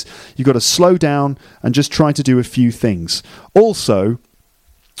places. You've got to slow down and just try to do a few things. Also,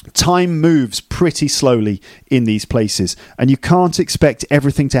 time moves pretty slowly in these places, and you can't expect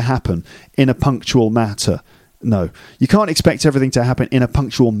everything to happen in a punctual manner. No, you can't expect everything to happen in a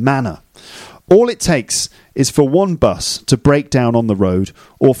punctual manner. All it takes is for one bus to break down on the road,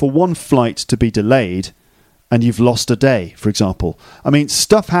 or for one flight to be delayed, and you've lost a day, for example. I mean,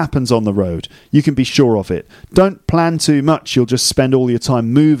 stuff happens on the road. You can be sure of it. Don't plan too much. You'll just spend all your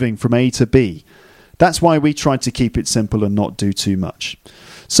time moving from A to B. That's why we tried to keep it simple and not do too much.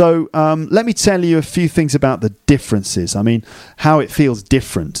 So let me tell you a few things about the differences. I mean, how it feels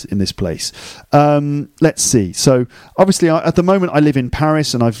different in this place. Let's see. So obviously, at the moment, I live in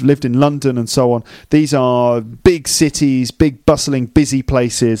Paris and I've lived in London and so on. These are big cities, big bustling, busy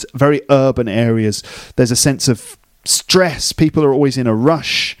places, very urban areas. There's a sense of stress. People are always in a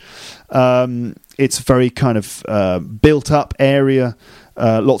rush. It's a very kind of built up area.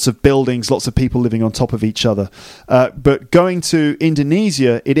 Lots of buildings, lots of people living on top of each other. But going to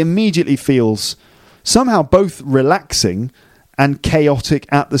Indonesia, it immediately feels somehow both relaxing and chaotic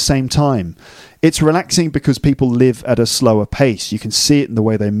at the same time. It's relaxing because people live at a slower pace. You can see it in the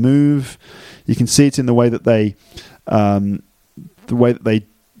way they move. You can see it in the way that they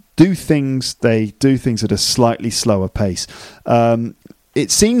do things. They do things at a slightly slower pace.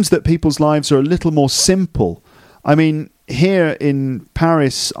 It seems that people's lives are a little more simple. I mean, here in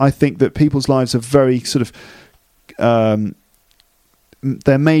Paris, I think that people's lives are very sort of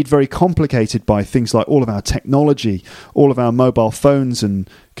they're made very complicated by things like all of our technology, all of our mobile phones and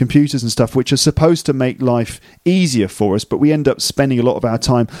computers and stuff, which are supposed to make life easier for us, but we end up spending a lot of our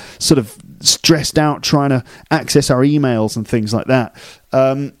time sort of stressed out trying to access our emails and things like that.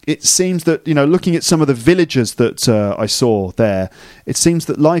 It seems that, looking at some of the villages that I saw there, it seems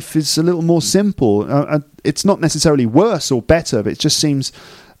that life is a little more simple. It's not necessarily worse or better, but it just seems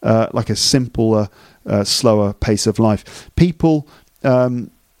like a simpler, slower pace of life. People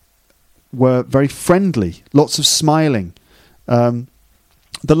were very friendly, lots of smiling.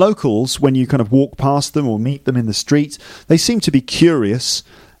 The locals, when you kind of walk past them or meet them in the street, they seem to be curious,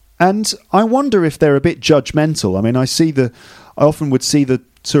 and I wonder if they're a bit judgmental. I mean, I often would see the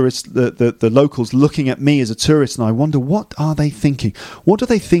tourists, the locals looking at me as a tourist, and I wonder, what are they thinking? What do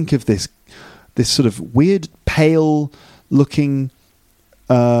they think of this sort of weird, pale-looking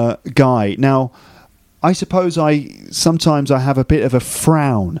guy? Now, I suppose sometimes I have a bit of a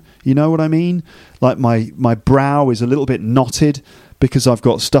frown. You know what I mean? Like my brow is a little bit knotted because I've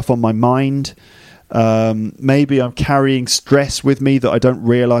got stuff on my mind. Maybe I'm carrying stress with me that I don't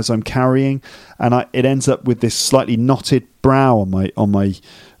realise I'm carrying, and it ends up with this slightly knotted brow on my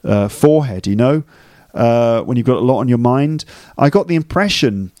forehead. When you've got a lot on your mind. I got the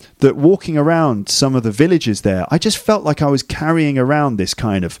impression that walking around some of the villages there, I just felt like I was carrying around this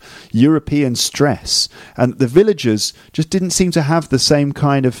kind of European stress, and the villagers just didn't seem to have the same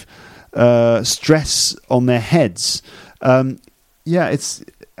kind of stress on their heads. And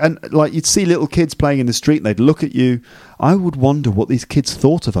like you'd see little kids playing in the street, and they'd look at you. I would wonder what these kids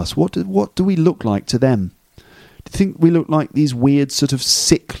thought of us. What do we look like to them? Do you think we look like these weird sort of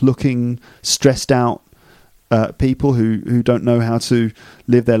sick-looking, stressed-out people who don't know how to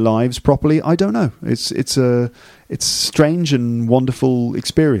live their lives properly? I don't know. It's a strange and wonderful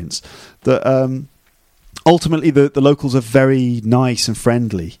experience. That ultimately the locals are very nice and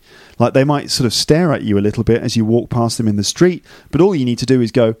friendly. Like they might sort of stare at you a little bit as you walk past them in the street, but all you need to do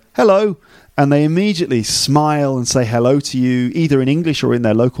is go hello, and they immediately smile and say hello to you, either in English or in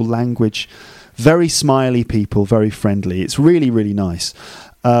their local language. Very smiley people, very friendly. It's really, really nice.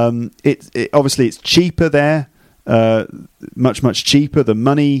 Obviously it's cheaper there, much, much cheaper. The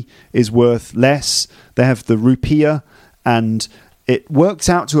money is worth less. They have the rupiah, and it works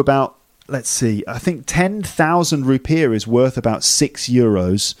out to about, let's see, I think 10,000 rupiah is worth about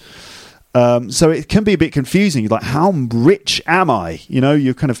 €6. So it can be a bit confusing. Like, how rich am I?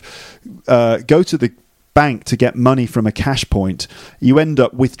 You kind of go to the bank to get money from a cash point. You end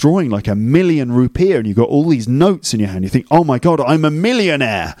up withdrawing like 1 million rupiah, and you've got all these notes in your hand. You think, oh my God, I'm a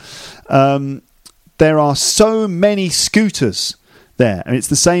millionaire. There are so many scooters there. And it's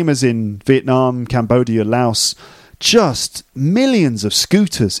the same as in Vietnam, Cambodia, Laos. Just millions of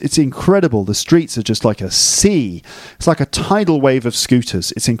scooters. It's incredible. The streets are just like a sea. It's like a tidal wave of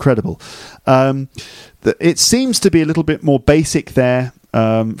scooters. It's incredible. It seems to be a little bit more basic there.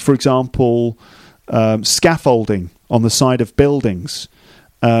 For example, scaffolding on the side of buildings.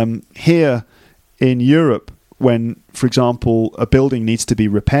 Here in Europe, when, for example, a building needs to be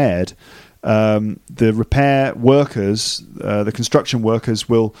repaired, the repair workers, the construction workers,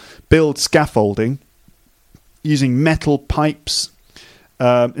 will build scaffolding using metal pipes.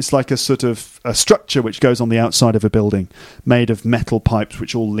 It's like a sort of a structure which goes on the outside of a building, made of metal pipes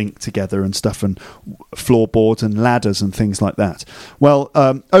which all link together and stuff, and floorboards and ladders and things like that. Well,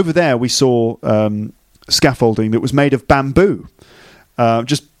 over there we saw scaffolding that was made of bamboo.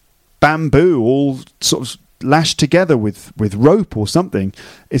 Just bamboo all sort of lashed together with rope or something.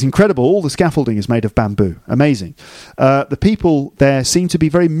 It's incredible. All the scaffolding is made of bamboo. Amazing. The people there seem to be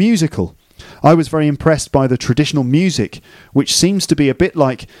very musical. I was very impressed by the traditional music, which seems to be a bit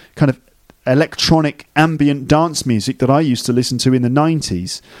like kind of electronic ambient dance music that I used to listen to in the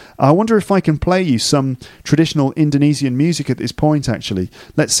 90s. I wonder if I can play you some traditional Indonesian music at this point, actually.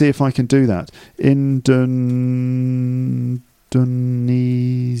 Let's see if I can do that. Indonesian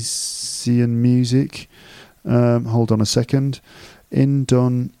music. Hold on a second.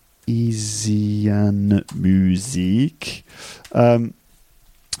 Indonesian music.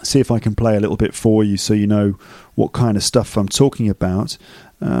 See if I can play a little bit for you so you know what kind of stuff I'm talking about.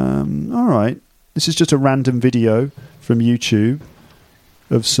 All right. This is just a random video from YouTube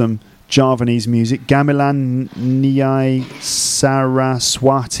of some Javanese music. Gamelan Nyai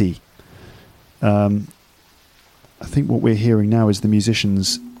Saraswati. I think what we're hearing now is the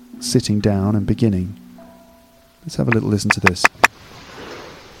musicians sitting down and beginning. Let's have a little listen to this.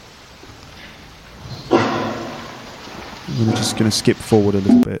 I'm just going to skip forward a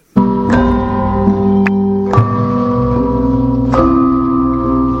little bit.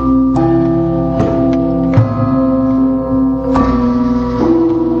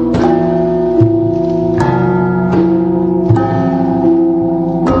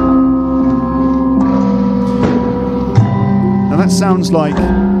 sounds like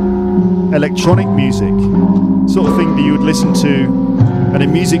electronic music, sort of thing that you would listen to at a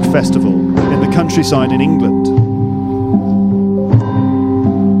music festival in the countryside in England.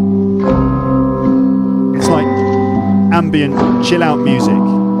 It's like ambient chill out music.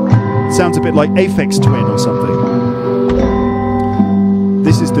 It sounds a bit like Aphex Twin or something.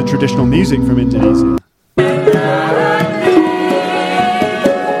 This is the traditional music from Indonesia.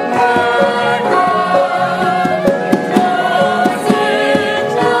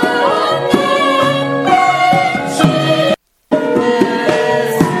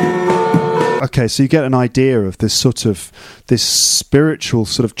 Okay, so you get an idea of this spiritual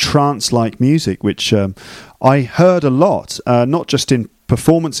sort of trance-like music, which I heard a lot, not just in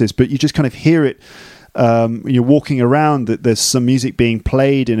performances, but you just kind of hear it. You're walking around, that there's some music being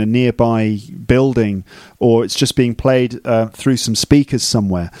played in a nearby building, or it's just being played through some speakers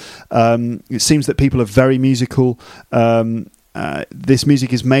somewhere. It seems that people are very musical. This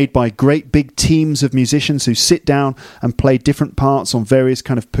music is made by great big teams of musicians who sit down and play different parts on various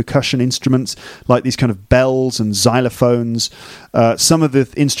kind of percussion instruments, like these kind of bells and xylophones. Some of the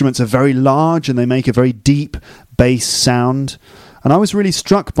instruments are very large and they make a very deep bass sound. And I was really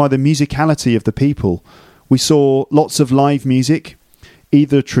struck by the musicality of the people. We saw lots of live music,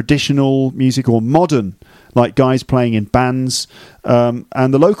 either traditional music or modern, like guys playing in bands.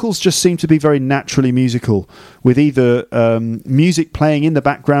 And the locals just seem to be very naturally musical, with either music playing in the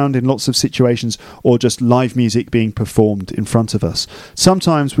background in lots of situations or just live music being performed in front of us.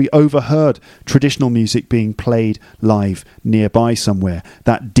 Sometimes we overheard traditional music being played live nearby somewhere,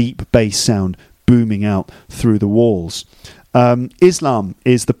 that deep bass sound booming out through the walls. Islam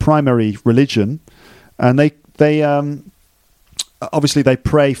is the primary religion, and they obviously they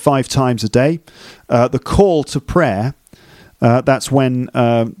pray 5 times a day. The call to prayer, that's when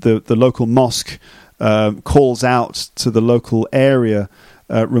the local mosque calls out to the local area,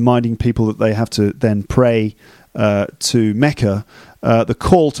 reminding people that they have to then pray to Mecca. The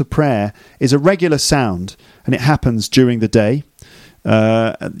call to prayer is a regular sound, and it happens during the day.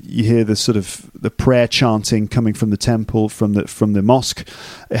 You hear the sort of the prayer chanting coming from the temple, from the mosque.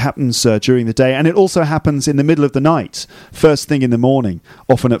 It happens during the day, and it also happens in the middle of the night, first thing in the morning,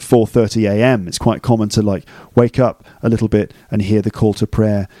 often at 4:30 a.m. It's quite common to like wake up a little bit and hear the call to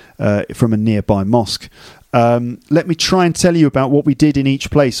prayer from a nearby mosque. Let me try and tell you about what we did in each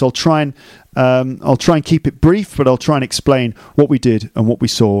place. I'll try and keep it brief, but I'll try and explain what we did and what we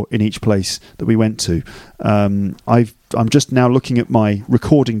saw in each place that we went to. I'm just now looking at my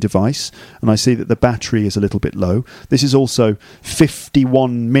recording device, and I see that the battery is a little bit low. This is also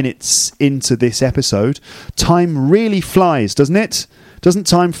 51 minutes into this episode. Time really flies, doesn't it? Doesn't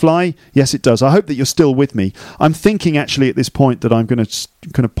time fly? Yes, it does. I hope that you're still with me. I'm thinking actually at this point that I'm going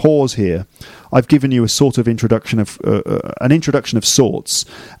to pause here. I've given you a sort of introduction of sorts,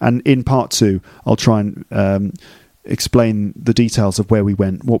 and in part 2, I'll try and explain the details of where we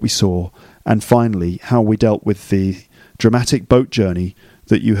went, what we saw, and finally how we dealt with the dramatic boat journey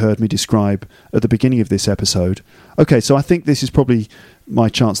that you heard me describe at the beginning of this episode. Okay, so I think this is probably my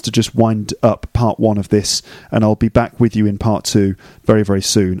chance to just wind up part 1 of this, and I'll be back with you in part 2 very, very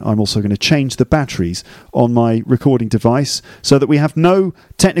soon. I'm also going to change the batteries on my recording device so that we have no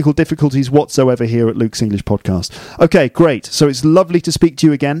technical difficulties whatsoever here at Luke's English Podcast. Okay, great. So it's lovely to speak to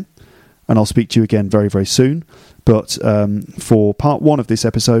you again, and I'll speak to you again very, very soon. But for part 1 of this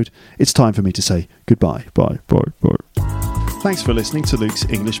episode, it's time for me to say goodbye. Bye. Thanks for listening to Luke's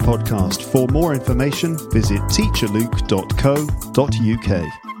English Podcast. For more information, visit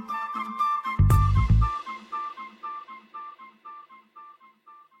teacherluke.co.uk.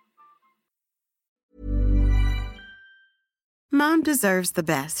 Mom deserves the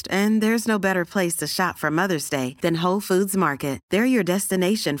best, and there's no better place to shop for Mother's Day than Whole Foods Market. They're your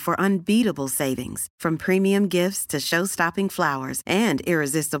destination for unbeatable savings, from premium gifts to show-stopping flowers and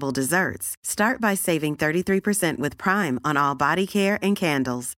irresistible desserts. Start by saving 33% with Prime on all body care and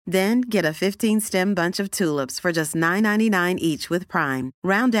candles. Then get a 15-stem bunch of tulips for just $9.99 each with Prime.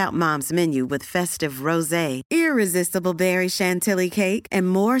 Round out Mom's menu with festive rosé, irresistible berry chantilly cake, and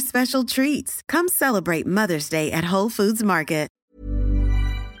more special treats. Come celebrate Mother's Day at Whole Foods Market.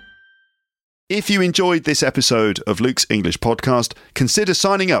 If you enjoyed this episode of Luke's English Podcast, consider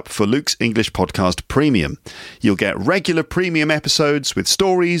signing up for Luke's English Podcast Premium. You'll get regular premium episodes with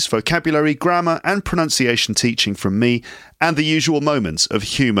stories, vocabulary, grammar and pronunciation teaching from me, and the usual moments of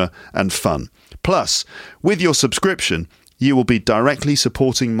humour and fun. Plus, with your subscription, you will be directly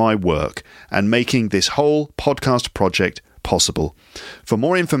supporting my work and making this whole podcast project possible. For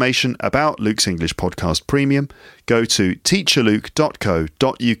more information about Luke's English Podcast Premium, go to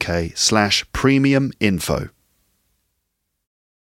teacherluke.co.uk/premium info.